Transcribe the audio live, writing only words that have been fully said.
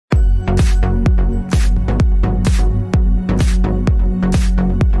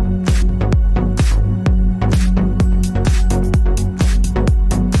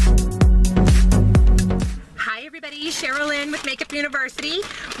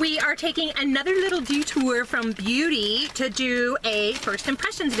we are taking another little detour from beauty to do a first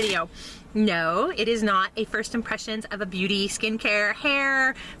impressions video. No, it is not a first impressions of a beauty, skincare,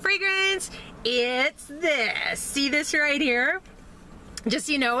 hair, fragrance. It's this. See this right here? Just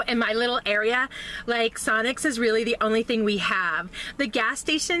so you know, in my little area, like Sonic's is really the only thing we have. The gas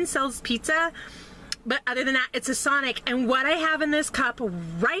station sells pizza, but other than that, it's a Sonic. And what I have in this cup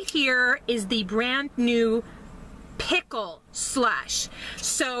right here is the brand new Pickle slush.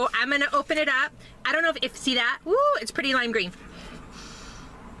 So I'm gonna open it up. I don't know if see that. Woo, it's pretty lime green.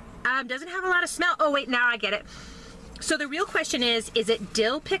 Doesn't have a lot of smell. Oh wait, now I get it. So the real question is it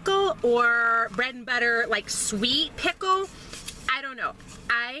dill pickle or bread and butter, like sweet pickle? I don't know.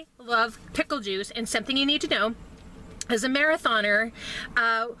 I love pickle juice, and something you need to know as a marathoner,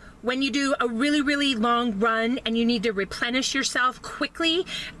 when you do a really long run and you need to replenish yourself quickly,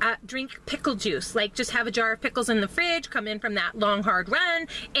 drink pickle juice. Like, just have a jar of pickles in the fridge, come in from that long hard run,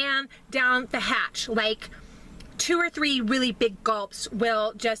 and down the hatch. Like 2 or 3 really big gulps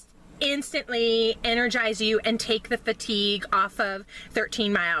will just instantly energize you and take the fatigue off of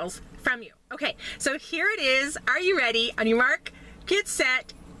 13 miles from you. Okay, so here it is. Are you ready? On your mark, get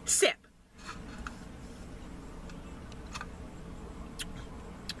set, sip.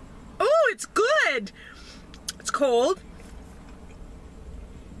 Oh, it's good. It's cold.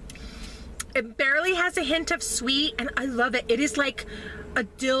 It barely has a hint of sweet, and I love it. It is like a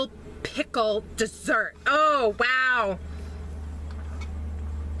dill pickle dessert. Oh, wow.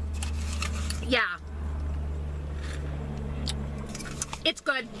 Yeah. It's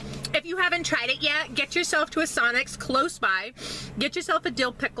good. If you haven't tried it yet, get yourself to a Sonic's close by. Get yourself a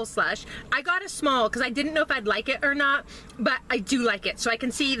dill pickle slush. I got a small because I didn't know if I'd like it or not, but I do like it. So I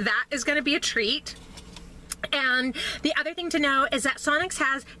can see that is going to be a treat. And the other thing to know is that Sonic's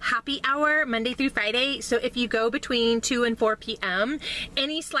has happy hour Monday through Friday. So if you go between 2 and 4 p.m.,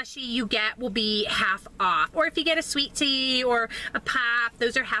 any slushie you get will be half off. Or if you get a sweet tea or a pop,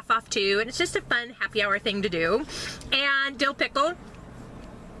 those are half off too. And it's just a fun happy hour thing to do. And dill pickle.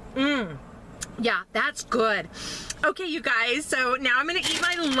 Yeah, that's good. Okay, you guys, so now I'm gonna eat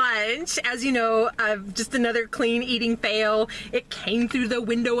my lunch. As you know, just another clean eating fail. It came through the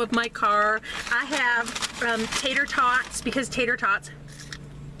window of my car. I have tater tots, because tater tots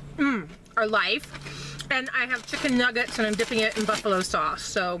are life. And I have chicken nuggets, and I'm dipping it in buffalo sauce.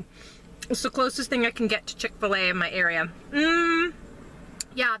 So it's the closest thing I can get to Chick-fil-A in my area.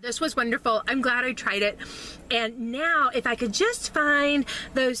 Yeah, this was wonderful. I'm glad I tried it. And now, if I could just find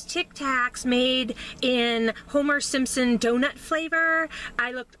those Tic Tacs made in Homer Simpson donut flavor.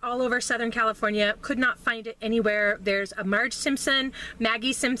 I looked all over Southern California, could not find it anywhere. There's a Marge Simpson,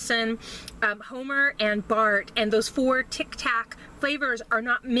 Maggie Simpson, Homer, and Bart. And those 4 Tic Tac flavors are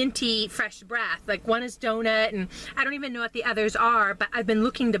not minty fresh breath. Like, one is donut, and I don't even know what the others are, but I've been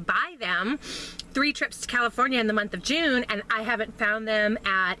looking to buy them. 3 trips to California in the month of June, and I haven't found them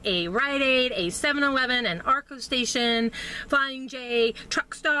at a Rite Aid, a 7-Eleven, an Arco Station, Flying J,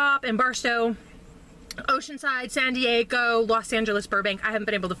 Truck Stop, and Barstow, Oceanside, San Diego, Los Angeles, Burbank. I haven't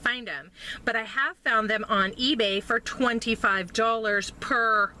been able to find them, but I have found them on eBay for $25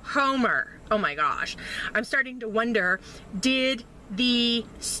 per Homer. Oh my gosh. I'm starting to wonder, did the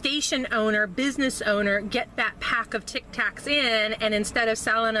station owner, business owner, get that pack of Tic Tacs in, and instead of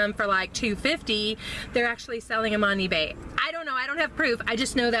selling them for like $2.50, they're actually selling them on eBay? I don't know. I don't have proof. I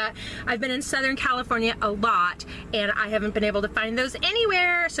just know that I've been in Southern California a lot, and I haven't been able to find those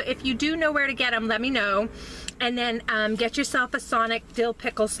anywhere. So if you do know where to get them, let me know. And then get yourself a Sonic dill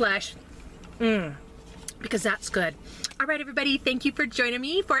pickle slush, because that's good. All right, everybody, thank you for joining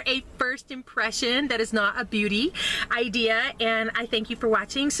me for a first impression that is not a beauty idea, and I thank you for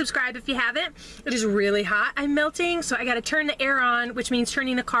watching. Subscribe if you haven't. It is really hot. I'm melting, so I got to turn the air on, which means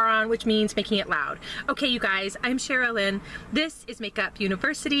turning the car on, which means making it loud. Okay, you guys, I'm Sherilyn. This is Makeup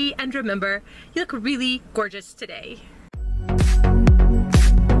University, and remember, you look really gorgeous today.